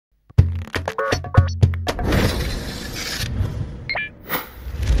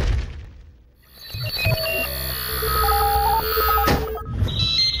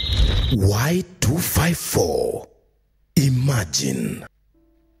Y254. Imagine.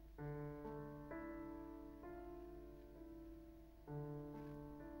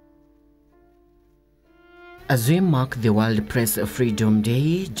 As we mark the World Press Freedom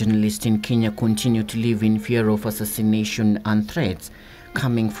Day, journalists in Kenya continue to live in fear of assassination and threats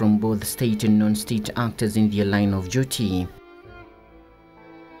coming from both state and non-state actors in their line of duty.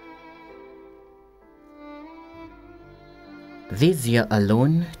 This year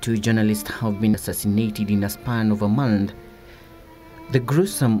alone, 2 journalists have been assassinated in a span of a month. The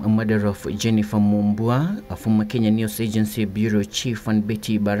gruesome murder of Jennifer Mumbua, a former Kenya News Agency bureau chief, and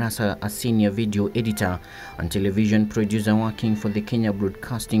Betty Barasa, a senior video editor and television producer working for the Kenya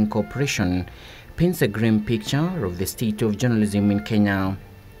Broadcasting Corporation, paints a grim picture of the state of journalism in Kenya.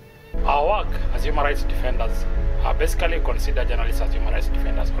 Our work as human rights defenders are basically considered journalists as human rights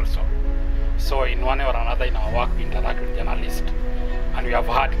defenders also. So in one way or another in our work we interact with journalists, and we have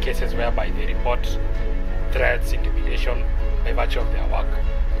had cases whereby they report threats, intimidation by virtue of their work.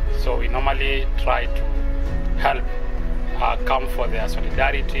 So we normally try to help come for their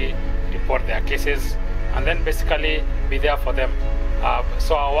solidarity, report their cases, and then basically be there for them.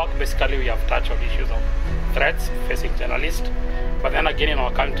 So our work basically we have touched on issues of threats facing journalists, but then again in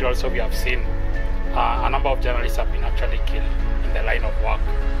our country also we have seen a number of journalists have been actually killed in the line of work.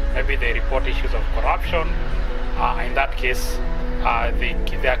 Maybe they report issues of corruption. In that case,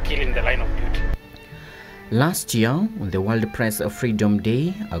 they are killed in the line of duty. Last year, on the World Press Freedom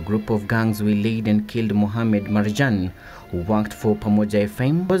Day, a group of gangs waylaid and killed Mohammed Marjan, who worked for Pamoja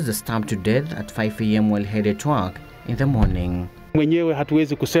FM, was stabbed to death at 5 a.m. while headed to work in the morning. Mwenyewe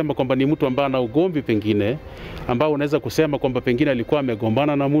hatuwezi kusema kwamba ni mtu ambaye ana ugomvi pengine, ambao unaweza kusema kwamba pengine alikuwa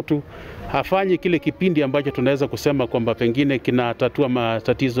amegombana na mtu, hafanyi kile kipindi ambacho tunaweza kusema kwamba pengine kinatatua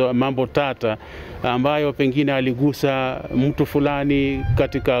matatizo, mambo tata ambayo pengine aligusa mtu fulani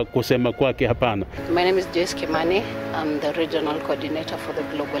katika kusema kwake, hapana. My name is Joyce Kimani. I'm the regional coordinator for the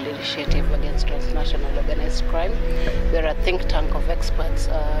Global Initiative Against Transnational Organized Crime. We're a think tank of experts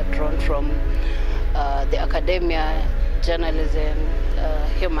drawn from the academia, journalism,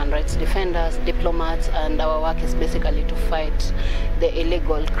 human rights defenders, diplomats, and our work is basically to fight the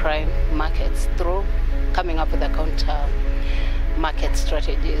illegal crime markets through coming up with a counter market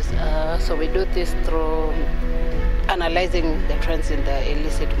strategies. So we do this through analyzing the trends in the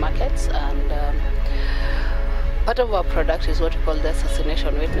illicit markets, and part of our product is what we call the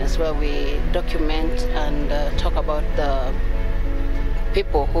assassination witness, where we document and talk about the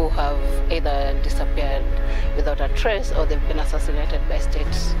people who have either disappeared without a trace or they've been assassinated by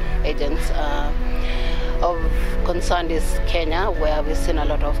state agents. Of concern is Kenya, where we've seen a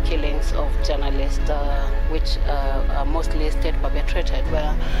lot of killings of journalists, which are mostly state perpetrated,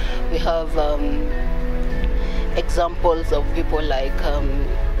 where we have examples of people like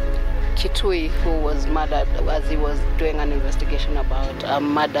Kitui, who was murdered as he was doing an investigation about a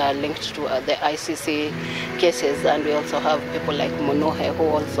murder linked to the ICC cases, and we also have people like Monohe, who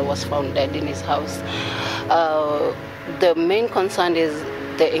also was found dead in his house. The main concern is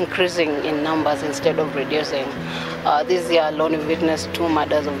the increasing in numbers instead of reducing. This year alone we witnessed 2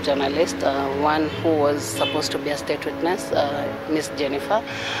 murders of journalists, one who was supposed to be a state witness, Miss Jennifer,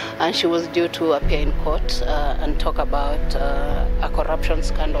 and she was due to appear in court and talk about a corruption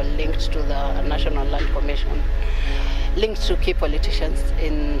scandal linked to the National Land Commission, linked to key politicians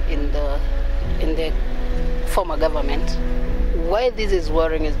in the former government. Why this is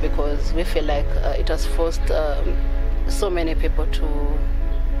worrying is because we feel like it has forced so many people to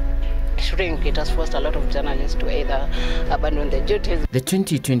shrink. It has forced a lot of journalists to either abandon their duties. The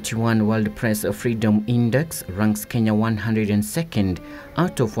 2021 World Press Freedom Index ranks Kenya 102nd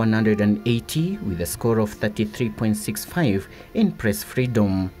out of 180 with a score of 33.65 in press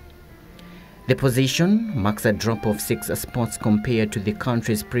freedom. The position marks a drop of 6 spots compared to the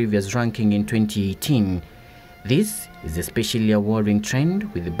country's previous ranking in 2018. This is especially a worrying trend,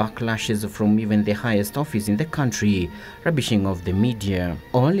 with backlashes from even the highest office in the country rubbishing off the media.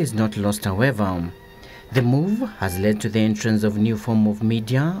 All is not lost, however. The move has led to the entrance of new form of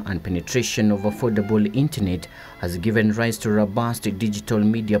media, and penetration of affordable internet has given rise to robust digital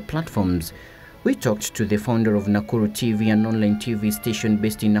media platforms. We talked to the founder of Nakuru TV, an online TV station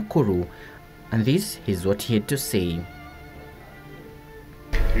based in Nakuru, and this is what he had to say.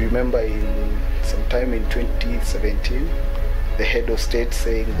 Remember sometime in 2017, the head of state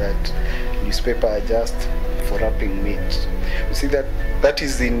saying that newspapers are just for wrapping meat. You see that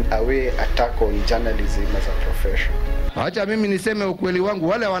is in a way attack on journalism as a profession. Acha mimi niseme ukweli wangu,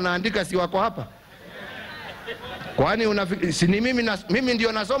 wale wanaandika si wako hapa? Kwani si ni mimi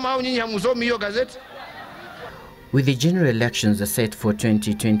ndio nasoma au nyinyi hamsomi hiyo gazeti? With the general elections set for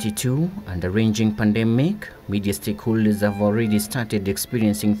 2022 and a raging pandemic, media stakeholders have already started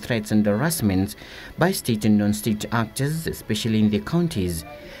experiencing threats and harassment by state and non-state actors, especially in the counties.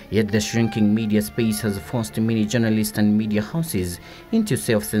 Yet the shrinking media space has forced many journalists and media houses into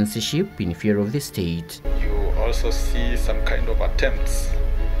self-censorship in fear of the state. You also see some kind of attempts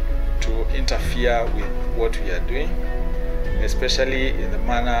to interfere with what we are doing, especially in the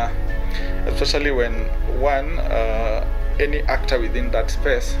manner, especially when any actor within that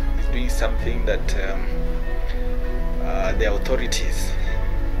space is doing something that the authorities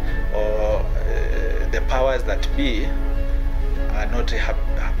or the powers that be are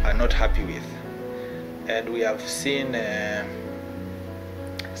not happy with. And we have seen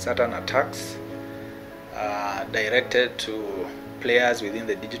certain attacks directed to players within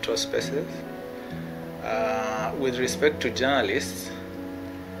the digital spaces. With respect to journalists,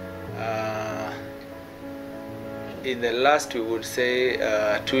 in the last, we would say,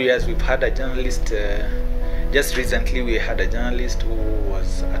 2 years, we've had a journalist, just recently we had a journalist who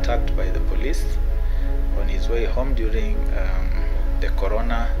was attacked by the police on his way home during the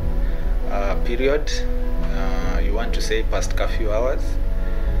corona period, you want to say past curfew hours.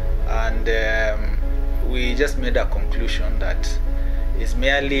 And we just made a conclusion that it's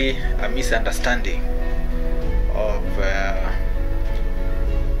merely a misunderstanding of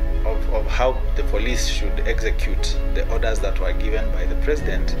how the police should execute the orders that were given by the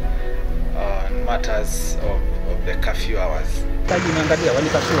president on matters of the curfew hours.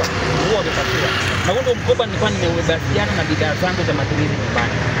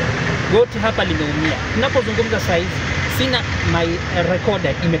 Yote hapa limeumia. Ninapozungumza saa hizi sina my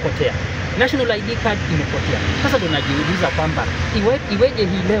recorder imepotea. National ID card imepotea. Sasa tunajiuliza kwamba iweje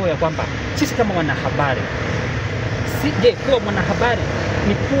hii leo ya kwamba sisi kama wanahabari, je, kuwa mwanahabari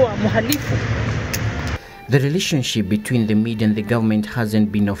ni kuwa mhalifu? The relationship between the media and the government hasn't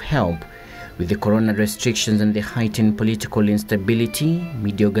been of help. With the corona restrictions and the heightened political instability,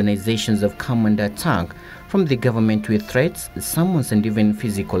 media organizations have come under attack from the government with threats, summons and even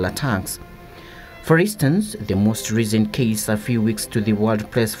physical attacks. For instance, the most recent case a few weeks to the World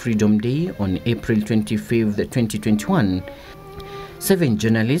Press Freedom Day on April 25, 2021, 7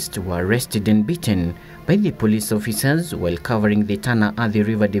 journalists were arrested and beaten by the police officers while covering the Tana Athi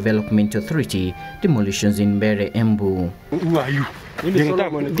River Development Authority demolitions in Mbere, Embu. Who are you?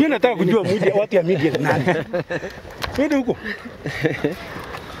 Ndio nataka kujua watu ya media nani. Wewe huko.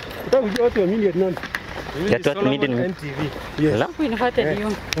 Nataka kujua watu ya media nani. Watu media ni NTV. Yes. Alafu inafuata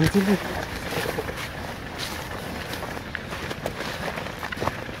hiyo. NTV.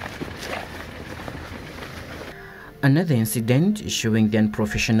 Another incident showing the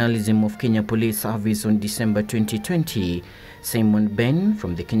unprofessionalism of Kenya Police Service on December 2020, Simon Ben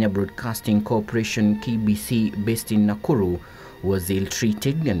from the Kenya Broadcasting Corporation KBC based in Nakuru was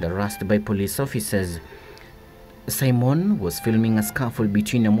ill-treated and harassed by police officers. Simon was filming a scuffle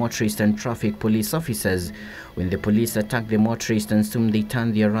between a motorist and traffic police officers when the police attacked the motorist and soon they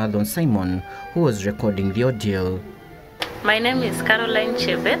turned their wrath on Simon, who was recording the ordeal. My name is Caroline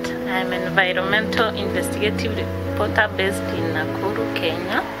Chebet. I'm an environmental investigative reporter based in Nakuru,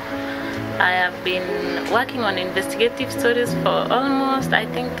 Kenya. I have been working on investigative stories for almost, I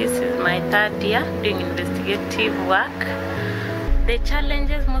think this is my 3rd year doing investigative work. The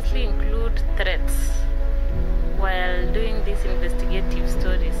challenges mostly include threats while doing these investigative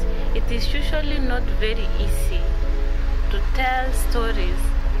stories. It is usually not very easy to tell stories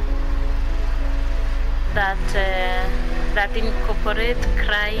that incorporate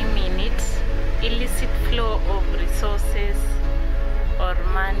crime in it, illicit flow of resources or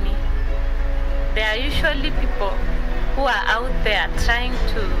money. There are usually people who are out there trying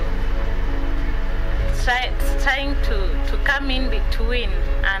to come in between,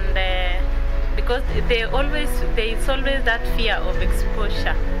 and because there is always that fear of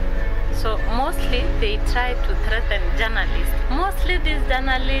exposure. So mostly they try to threaten journalists. Mostly these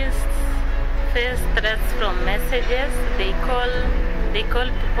journalists face threats from messages. They call people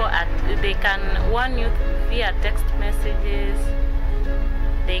they can warn you via text messages.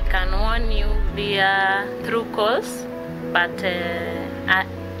 They can warn you through calls, but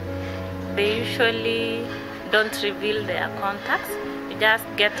they usually don't reveal their contacts. You just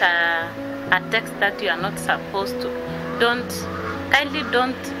get a text that you are not supposed to. Kindly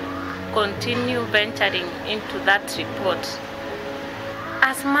don't continue venturing into that report.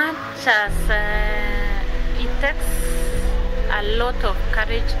 As much as it takes a lot of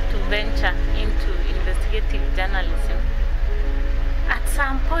courage to venture into investigative journalism, at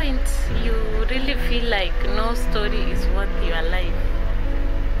some point you really feel like no story is worth your life.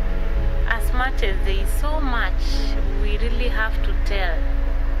 As as much as there is so much we really have to tell,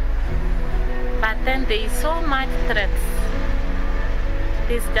 but then there is so much threats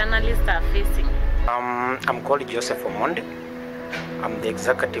these journalists are facing. I'm called Joseph Omondi. I'm the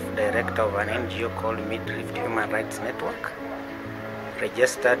executive director of an NGO called Mid-Rift Human Rights Network,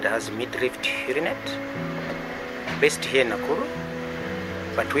 registered as Mid-Rift Hurinet, based here in Nakuru,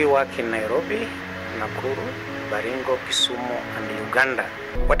 but we work in Nairobi, Nakuru, Baringo, Kisumu, and Uganda.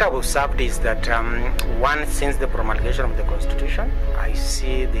 What I've observed is that since the promulgation of the Constitution, I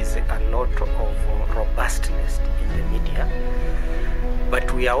see there's a lot of robustness in the media.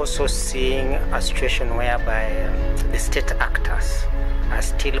 But we are also seeing a situation whereby the state actors are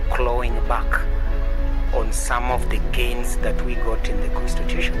still clawing back on some of the gains that we got in the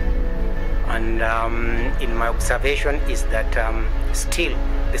Constitution. And in my observation is that still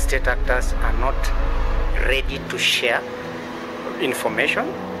the state actors are not ready to share information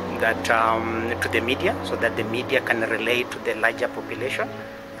that to the media, so that the media can relate to the larger population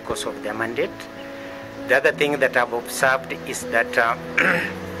because of their mandate. The other thing that I've observed is that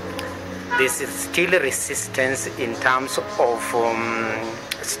there is still resistance in terms of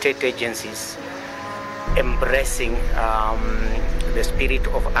state agencies embracing the spirit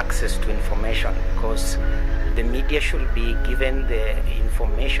of access to information, because the media should be given the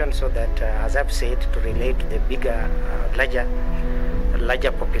information so that, as I've said, to relate to the bigger,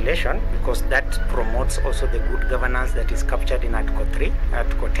 larger population, because that promotes also the good governance that is captured in Article 3,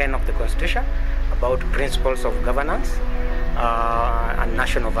 Article 10 of the Constitution, about principles of governance and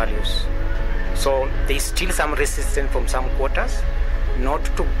national values. So there is still some resistance from some quarters not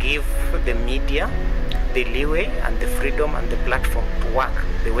to give the media the leeway and the freedom and the platform to work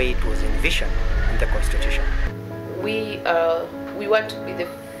the way it was envisioned in the Constitution. We want to be the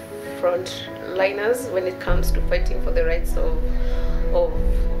front liners when it comes to fighting for the rights of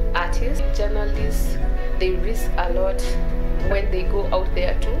artists. Journalists, they risk a lot when they go out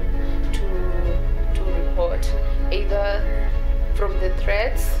there to report, either from the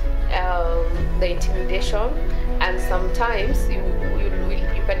threats, the intimidation, and sometimes you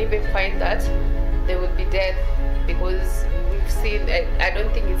can even find that there will be death, because we've seen, I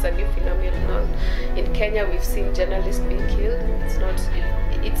don't think it's a new phenomenon. In Kenya, we've seen journalists being killed.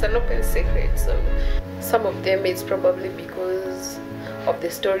 It's an open secret. So some of them, it's probably because of the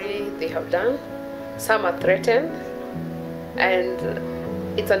story they have done. Some are threatened, and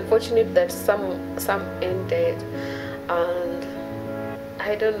it's unfortunate that some end dead. And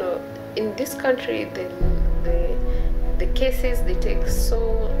I don't know, in this country, the cases, they take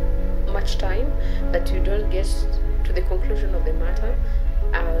so much time that you don't get to the conclusion of the matter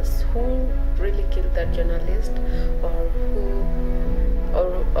as who really killed that journalist,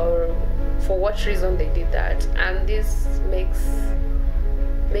 or for what reason they did that. And this makes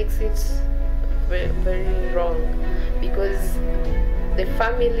it very, very wrong, because the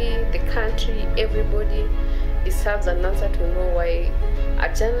family, the country, everybody deserves an answer to know why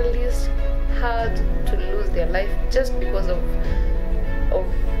a journalist had to lose their life just because of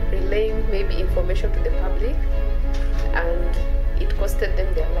relaying maybe information to the public, and it costed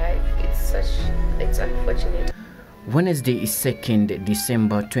them their life. It's unfortunate. Wednesday, 2nd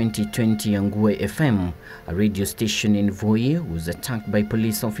December 2020, Angue FM, a radio station in Voi, was attacked by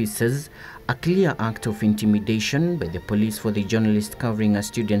police officers, a clear act of intimidation by the police for the journalist covering a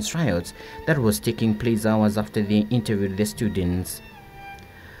students' riot that was taking place hours after they interviewed the students.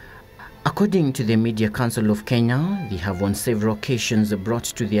 According to the Media Council of Kenya, they have on several occasions brought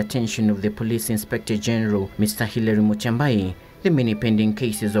to the attention of the Police Inspector General, Mr. Hilary Mutyambai, the many pending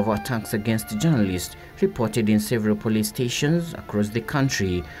cases of attacks against journalists reported in several police stations across the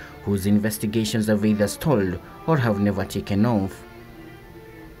country, whose investigations have either stalled or have never taken off.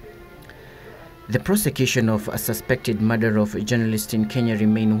 The prosecution of a suspected murder of a journalist in Kenya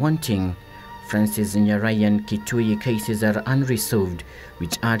remain wanting. Francis Nyarai and Kitui cases are unresolved,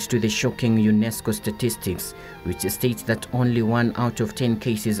 which add to the shocking UNESCO statistics, which states that only 1 out of 10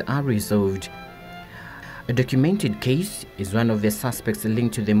 cases are resolved. A documented case is one of the suspects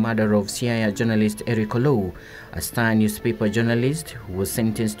linked to the murder of Siaya journalist Eric Olou, a Star newspaper journalist who was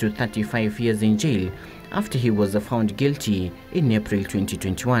sentenced to 35 years in jail after he was found guilty in April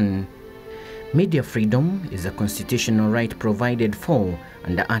 2021. Media freedom is a constitutional right provided for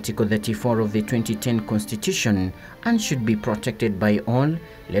under Article 34 of the 2010 Constitution and should be protected by all,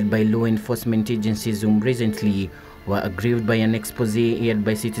 led by law enforcement agencies whom recently were aggrieved by an expose aired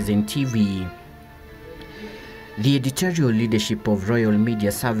by Citizen TV. The editorial leadership of Royal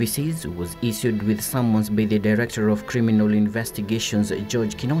Media Services was issued with summons by the Director of Criminal Investigations,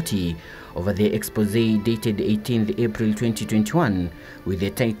 George Kinoti, over the expose dated 18th April 2021 with the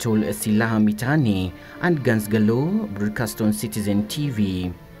title Silaha Mitaani and Guns Galore, broadcast on Citizen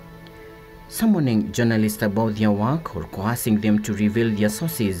TV. Summoning journalists about their work or coercing them to reveal their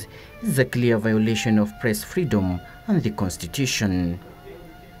sources is a clear violation of press freedom and the Constitution.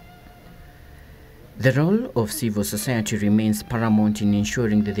 The role of civil society remains paramount in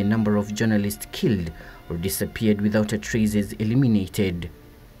ensuring that the number of journalists killed or disappeared without a trace is eliminated.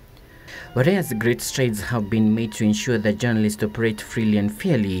 Whereas great strides have been made to ensure that journalists operate freely and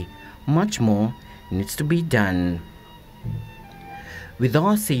fairly, much more needs to be done. With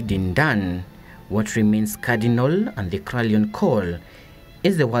all said and done, what remains cardinal and the Cralion call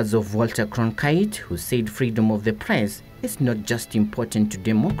is the words of Walter Cronkite, who said freedom of the press is not just important to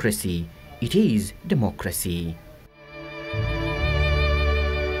democracy, it is democracy.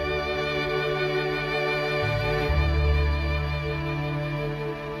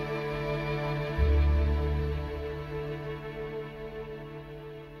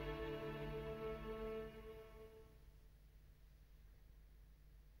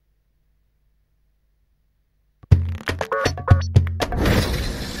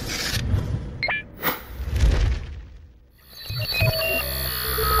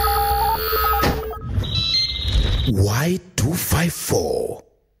 Y254